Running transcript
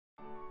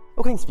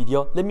Okay, in this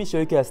video, let me show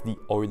you guys the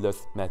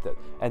Euler's method.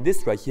 And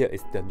this right here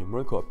is the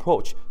numerical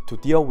approach to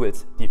deal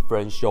with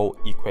differential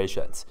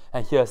equations.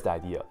 And here's the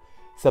idea.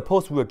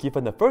 Suppose we are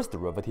given the first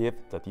derivative,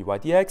 the dy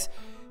dx,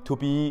 to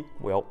be,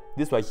 well,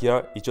 this right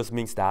here, it just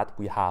means that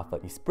we have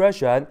an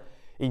expression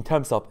in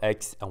terms of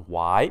x and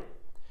y.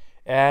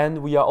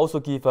 And we are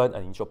also given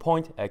an initial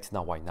point, x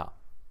naught, y naught.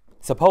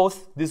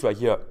 Suppose this right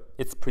here,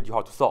 it's pretty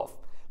hard to solve.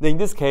 Then in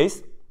this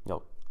case,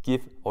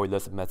 give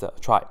Euler's method a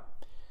try.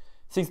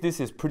 Since this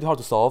is pretty hard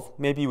to solve,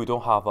 maybe we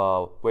don't have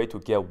a way to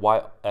get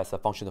y as a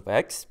function of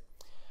x.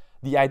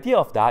 The idea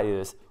of that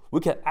is we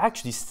can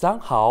actually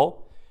somehow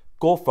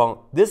go from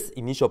this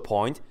initial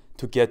point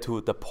to get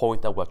to the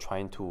point that we're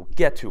trying to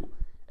get to.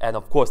 And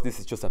of course, this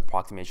is just an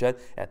approximation,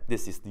 and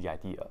this is the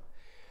idea.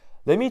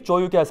 Let me draw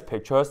you guys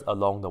pictures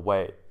along the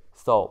way.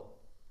 So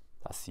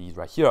let's see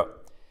right here.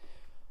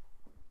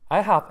 I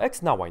have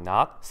x naught, y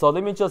naught. So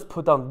let me just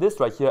put down this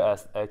right here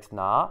as x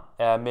naught.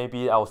 And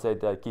maybe I will say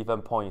the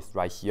given point is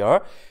right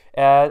here.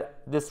 And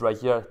this right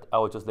here, I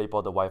will just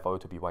label the y value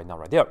to be y naught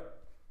right there.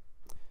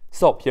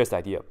 So here's the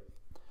idea.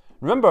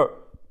 Remember,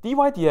 dy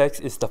dx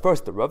is the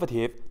first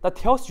derivative that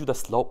tells you the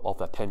slope of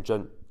the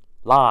tangent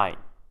line.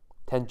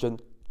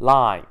 Tangent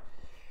line.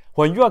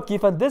 When you are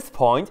given this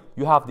point,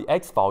 you have the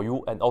x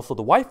value and also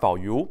the y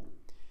value.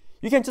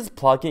 You can just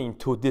plug it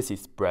into this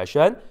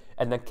expression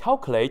and then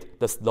calculate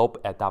the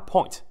slope at that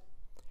point.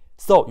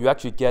 So you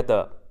actually get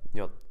the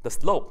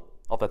slope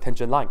of the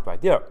tangent line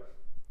right there.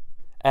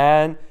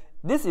 And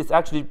this is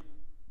actually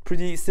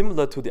pretty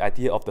similar to the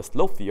idea of the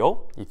slope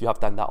field, if you have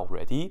done that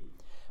already.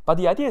 But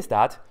the idea is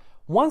that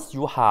once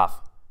you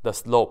have the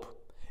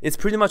slope, it's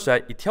pretty much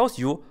like it tells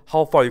you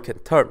how far you can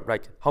turn,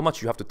 right? How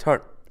much you have to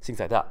turn, things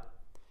like that.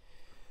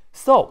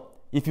 So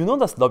if you know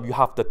the slope, you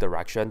have the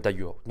direction that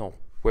you know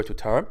where to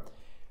turn.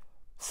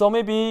 So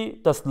maybe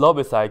the slope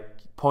is like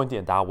pointing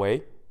in that way.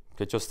 You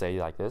can just say it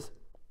like this.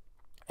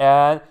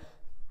 And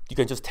you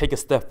can just take a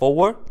step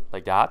forward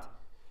like that.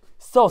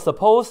 So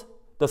suppose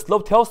the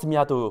slope tells me I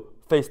have to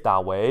face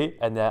that way,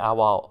 and then I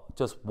will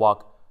just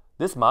walk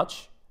this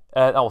much,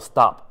 and I will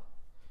stop.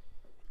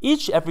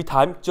 Every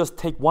time, just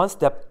take one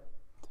step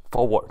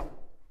forward.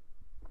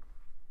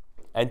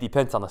 And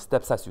depends on the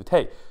step size you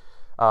take.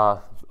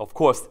 Of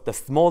course, the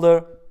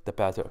smaller, the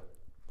better.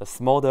 The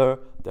smaller,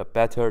 the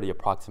better the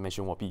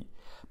approximation will be.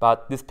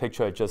 But this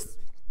picture is just,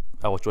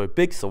 I will draw it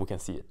big so we can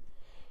see it.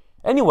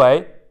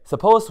 Anyway,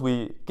 suppose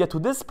we get to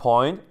this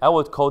point, I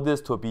would call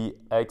this to be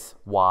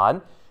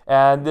x1,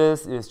 and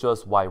this is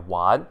just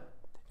y1.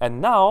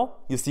 And now,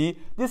 you see,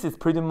 this is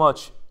pretty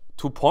much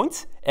 2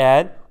 points,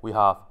 and we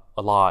have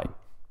a line.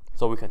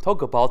 So we can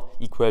talk about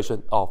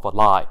equation of a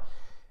line.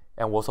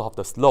 And we also have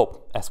the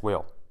slope as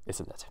well,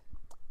 isn't it?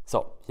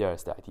 So here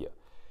is the idea.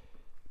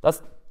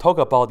 Let's talk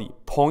about the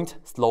point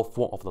slope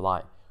form of the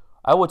line.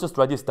 I will just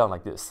write this down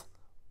like this.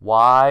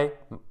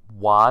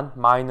 y1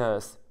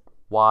 minus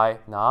y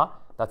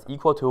naught, that's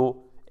equal to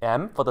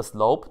m for the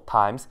slope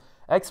times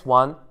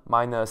x1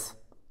 minus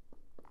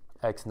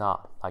x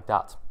naught, like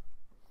that.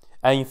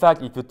 And in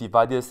fact, if you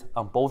divide this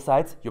on both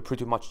sides, you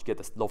pretty much get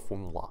the slope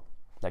formula,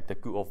 like the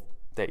good old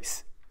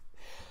days.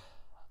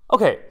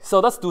 Okay,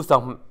 so let's do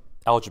some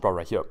algebra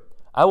right here.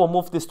 I will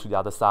move this to the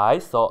other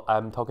side, so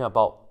I'm talking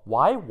about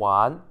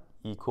y1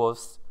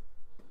 equals,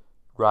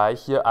 right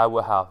here I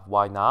will have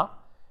y naught,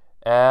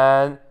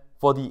 and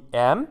for the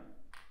m,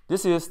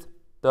 this is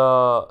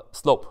the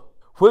slope,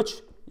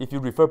 which, if you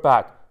refer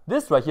back,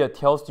 this right here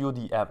tells you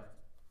the m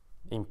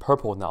in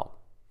purple now.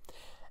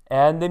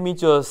 And let me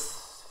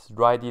just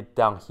write it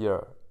down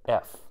here,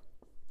 f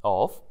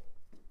of,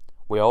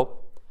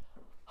 well,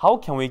 how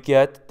can we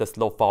get the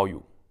slope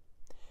value?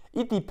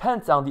 It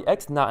depends on the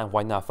x naught and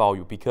y naught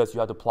value, because you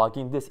have to plug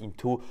in this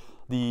into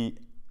the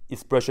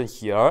expression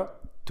here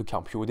to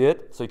compute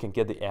it, so you can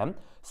get the m.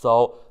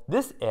 So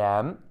this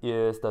m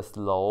is the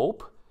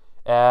slope,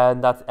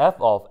 and that's f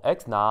of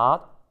x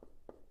naught,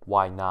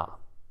 y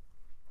naught.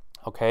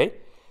 Okay,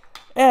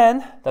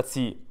 and let's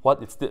see,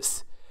 what is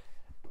this?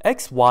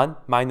 x1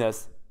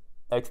 minus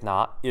x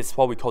naught is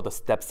what we call the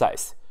step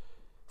size.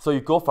 So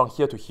you go from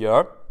here to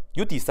here,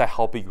 you decide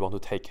how big you want to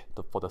take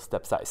for the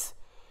step size.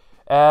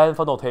 And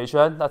for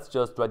notation, let's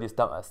just write this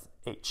down as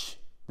h.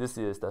 This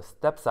is the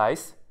step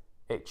size,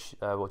 h.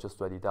 We'll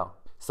just write it down.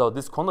 So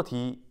this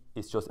quantity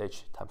is just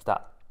h times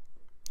that.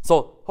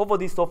 So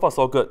hopefully so far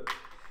so good.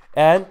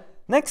 And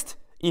next,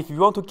 if you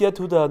want to get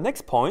to the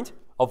next point,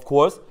 of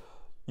course,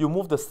 you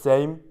move the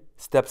same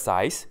step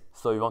size.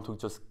 So you want to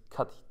just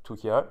cut to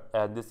here,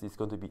 and this is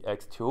going to be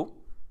x2.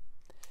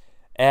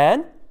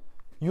 And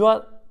you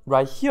are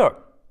right here.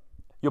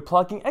 You're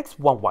plugging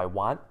x1,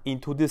 y1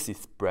 into this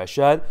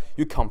expression.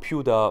 You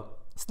compute the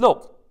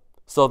slope.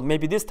 So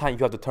maybe this time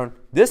you have to turn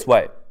this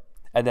way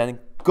and then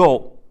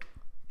go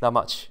that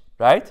much,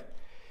 right?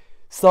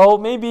 So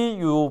maybe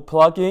you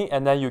plug in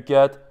and then you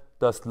get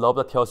the slope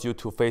that tells you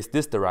to face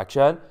this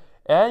direction,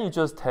 and you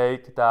just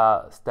take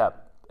that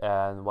step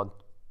and want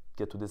to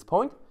get to this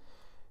point.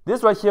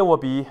 This right here will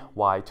be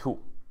y2.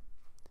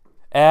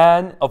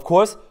 And of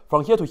course,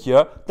 from here to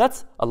here,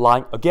 that's a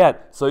line again.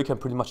 So you can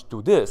pretty much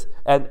do this.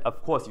 And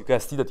of course, you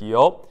guys see the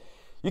deal.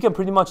 You can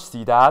pretty much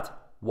see that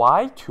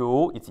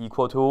y2 is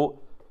equal to,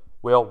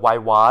 well,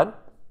 y1.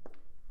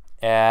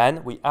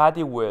 And we add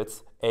it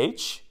with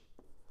h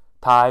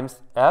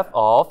times f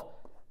of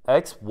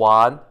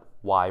x1,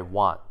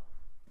 y1.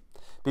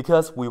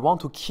 Because we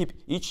want to keep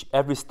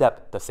every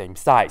step the same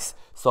size.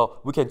 So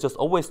we can just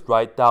always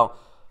write down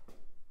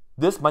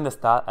this minus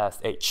that as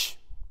h,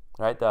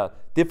 right? The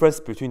difference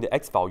between the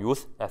x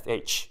values as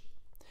h.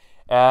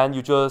 And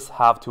you just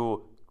have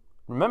to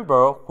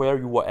remember where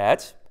you were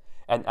at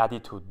and add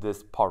it to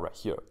this part right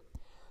here.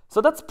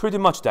 So that's pretty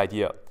much the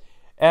idea.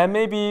 And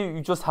maybe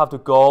you just have to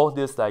go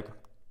this, like,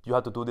 you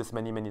have to do this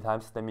many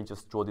times. Let me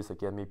just draw this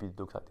again. Maybe it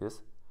looks like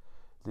this.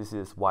 This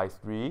is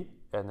y3,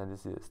 and then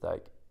this is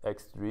like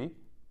x3.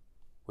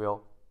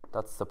 Well,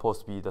 that's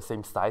supposed to be the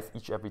same size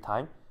every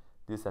time.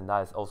 This and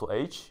that is also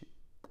h,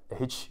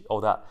 all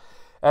that.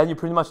 And you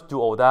pretty much do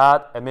all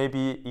that, and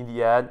maybe in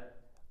the end,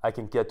 I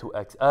can get to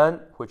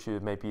xn, which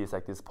maybe is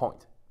like this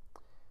point.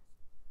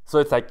 So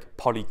it's like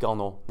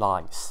polygonal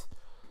lines.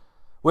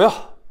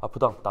 Well, I put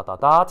down dot, dot,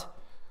 dot.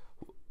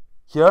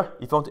 Here,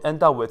 if you want to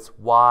end up with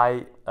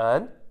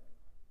yn,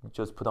 you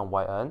just put on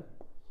yn.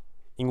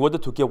 In order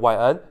to get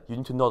yn, you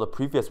need to know the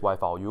previous y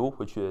value,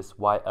 which is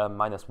yn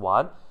minus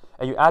 1.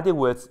 And you add it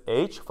with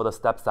h for the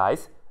step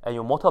size, and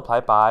you multiply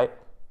by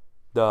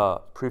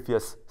the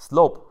previous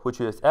slope,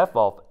 which is f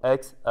of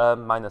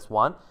xn minus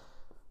 1,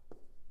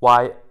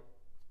 y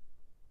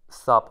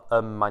sub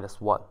n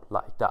minus 1,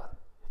 like that.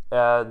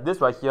 And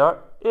this right here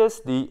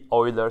is the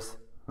Euler's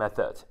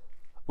method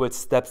with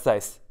step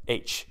size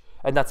h.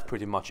 And that's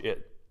pretty much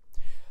it.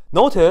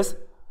 Notice,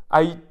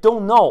 I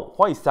don't know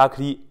what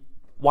exactly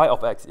y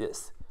of x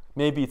is.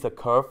 Maybe it's a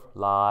curve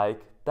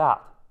like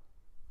that.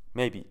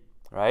 Maybe,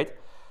 right?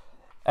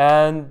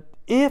 And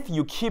if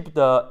you keep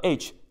the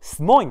h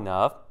small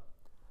enough,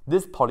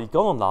 this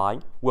polygonal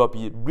line will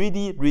be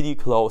really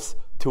close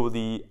to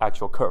the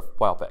actual curve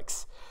y of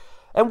x.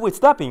 And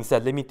with that being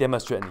said, let me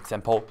demonstrate an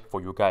example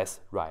for you guys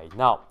right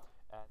now.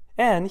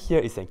 And here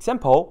is an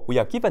example. We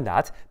are given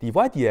that dy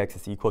dx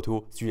is equal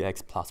to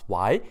 3x plus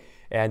y,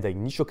 and the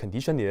initial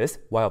condition is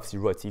y of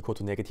 0 is equal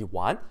to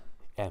 -1,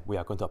 and we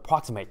are going to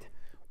approximate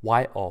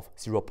y of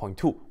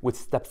 0.2 with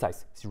step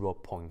size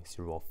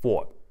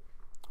 0.04.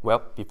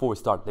 Well, before we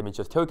start, let me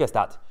just tell you guys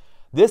that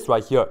this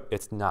right here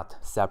is not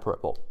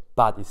separable,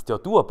 but it's still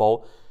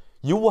doable.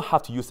 You will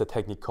have to use a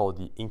technique called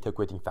the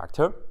integrating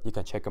factor. You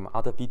can check out my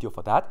other video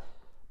for that.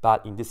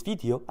 But in this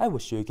video, I will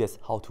show you guys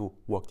how to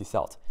work this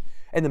out.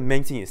 And the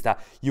main thing is that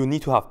you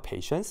need to have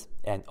patience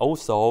and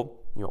also,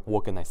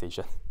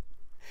 organization.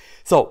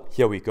 So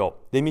here we go.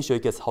 Let me show you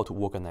guys how to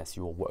organize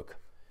your work.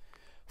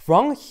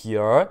 From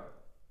here,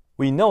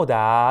 we know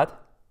that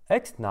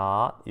x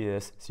naught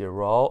is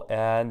 0,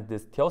 and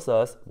this tells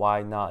us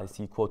y naught is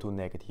equal to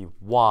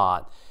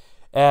 -1.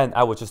 And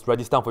I will just write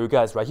this down for you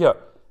guys right here.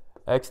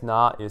 X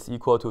naught is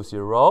equal to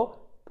 0,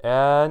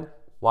 and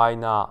y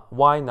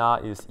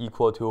naught is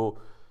equal to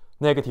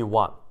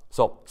 -1.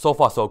 So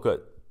far so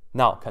good.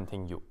 Now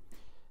continue.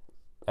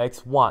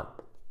 x1.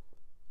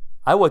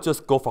 I will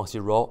just go from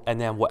 0,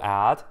 and then we'll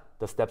add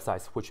the step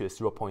size, which is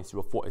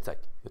 0.04. It's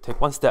like you take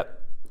one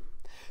step.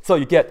 So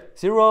you get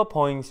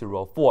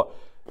 0.04.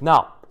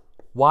 Now,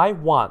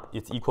 y1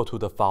 is equal to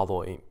the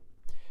following.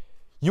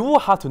 You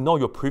will have to know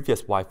your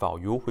previous y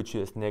value, which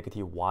is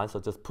 -1. So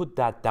just put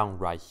that down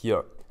right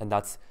here. And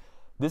that's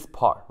this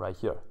part right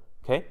here.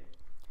 Okay?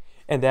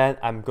 And then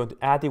I'm going to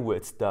add it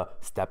with the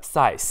step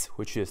size,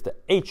 which is the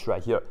h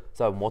right here.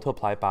 So I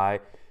multiply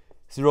by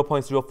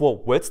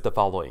 0.04 with the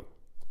following.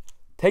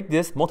 Take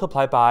this,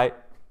 multiply by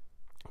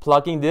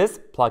plugging this,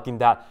 plugging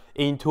that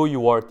into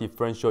your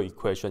differential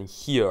equation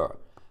here,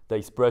 the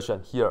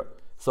expression here.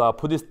 So I'll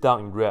put this down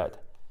in red.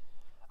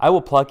 I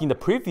will plug in the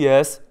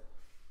previous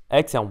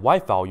x and y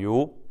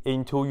value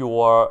into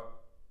your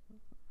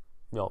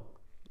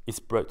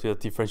the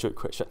differential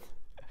equation.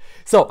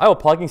 So I will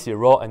plug in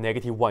 0 and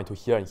 -1 into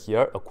here and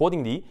here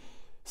accordingly.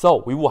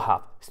 So we will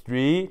have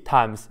 3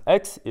 times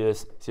x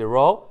is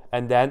 0,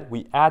 and then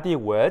we add it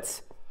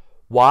with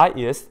y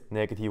is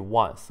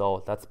 -1.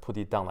 So let's put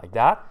it down like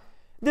that.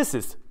 This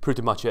is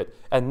pretty much it.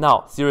 And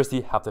now,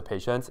 seriously, have the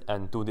patience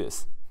and do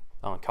this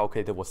on a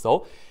calculator or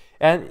so.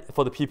 And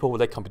for the people who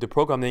like computer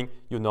programming,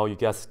 you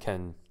guys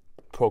can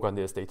program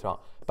this later on.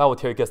 But I will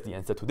tell you guys the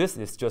answer to this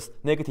is just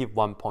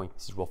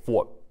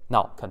 -1.04.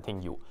 Now,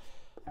 continue.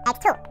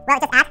 x2, well,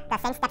 just add the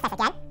same step size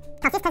again.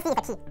 Consistency is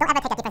the key. Don't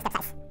ever take a different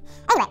step size.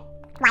 Anyway,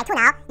 y2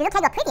 now, you look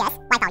at your previous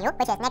y value,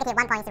 which is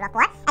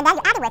 -1.04, and then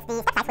you add it with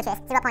the step size, which is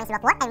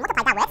 0.04, and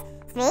multiply that with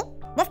 3.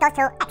 This goes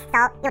to x, so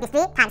it will be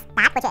 3 times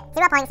that, which is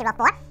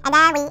 0.04, and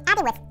then we add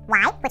it with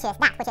y, which is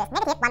that, which is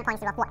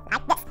 -1.04,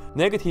 like this.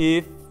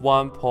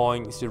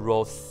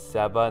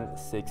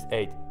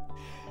 -1.0768.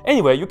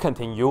 Anyway, you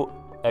continue.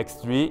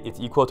 x3 is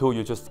equal to,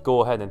 you just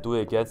go ahead and do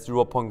it again,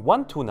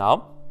 0.12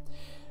 now.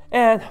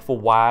 And for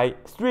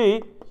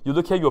y3, you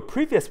look at your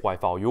previous y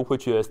value,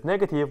 which is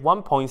negative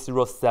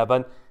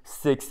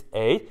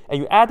 1.0768, and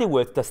you add it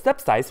with the step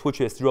size,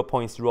 which is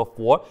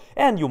 0.04,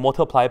 and you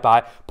multiply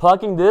by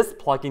plugging this,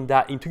 plugging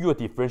that into your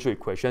differential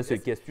equation, so you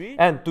get 3,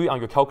 and do it on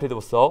your calculator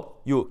also,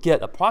 you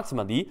get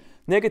approximately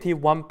negative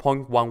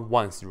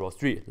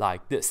 1.1103,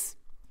 like this.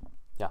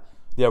 Yeah,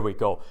 there we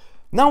go.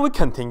 Now we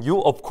continue.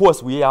 Of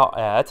course, we are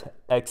at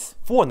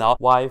x4 now.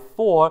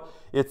 y4,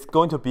 it's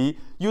going to be,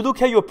 you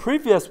look at your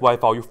previous y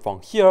value from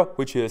here,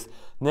 which is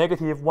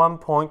negative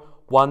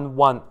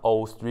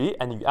 1.1103,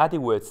 and you add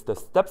it with the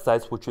step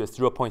size, which is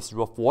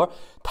 0.04,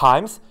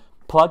 times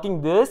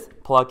plugging this,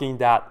 plugging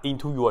that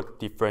into your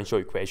differential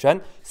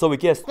equation. So we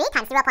get 3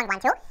 times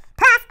 0.12 plus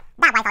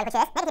that y value, which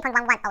is negative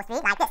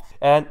 0.1103, like this.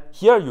 And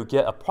here you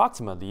get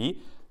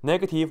approximately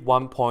negative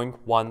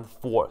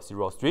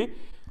 1.1403.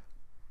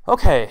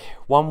 Okay,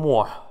 one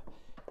more.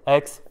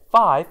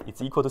 x5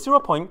 is equal to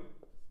 0.20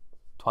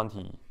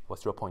 or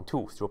 0.2,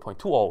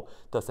 0.20,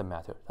 doesn't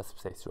matter. Let's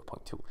say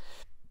 0.2.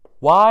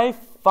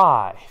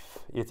 y5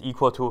 is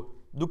equal to,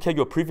 look at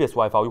your previous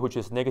y value, which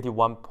is negative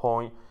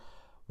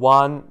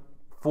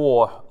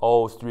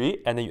 1.1403,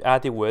 and then you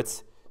add it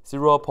with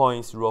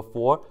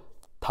 0.04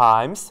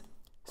 times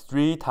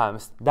 3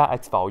 times that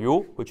x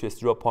value, which is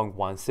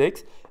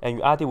 0.16, and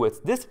you add it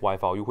with this y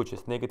value, which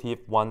is negative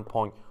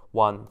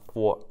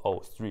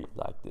 1.1403,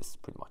 like this,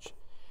 pretty much.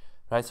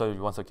 Right? So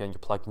once again, you're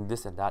plugging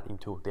this and that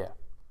into there.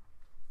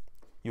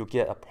 You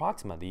get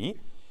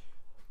approximately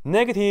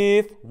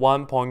negative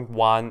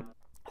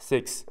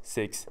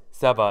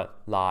 1.1667,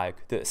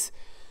 like this.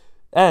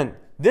 And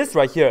this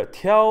right here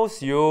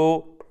tells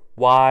you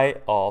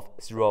y of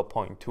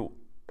 0.2.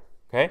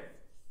 Okay?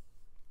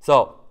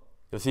 So,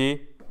 you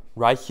see,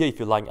 right here, if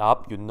you line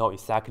up, you know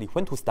exactly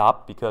when to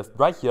stop, because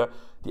right here,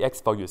 the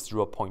x value is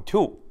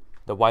 0.2.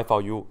 The y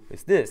value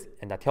is this,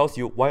 and that tells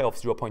you y of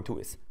 0.2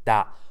 is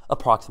that,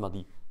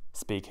 approximately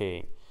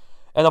speaking.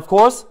 And of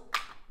course,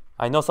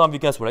 I know some of you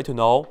guys would like to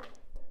know,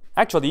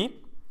 actually,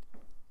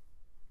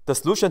 the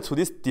solution to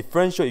this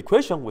differential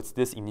equation with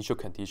this initial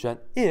condition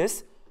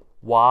is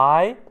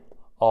y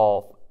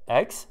of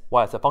x,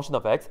 y as a function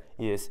of x,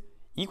 is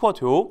equal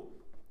to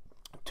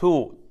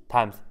 2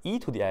 times e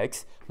to the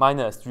x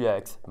minus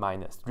 3x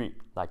minus 3,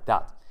 like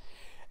that.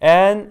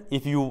 And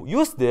if you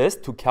use this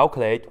to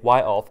calculate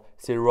y of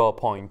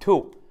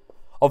 0.2,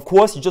 of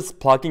course, you just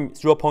plug in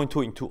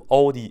 0.2 into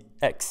all the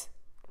x.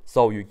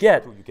 So you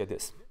get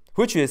this,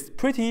 which is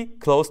pretty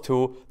close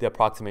to the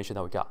approximation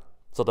that we got.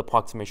 So the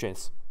approximation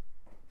is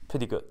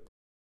pretty good.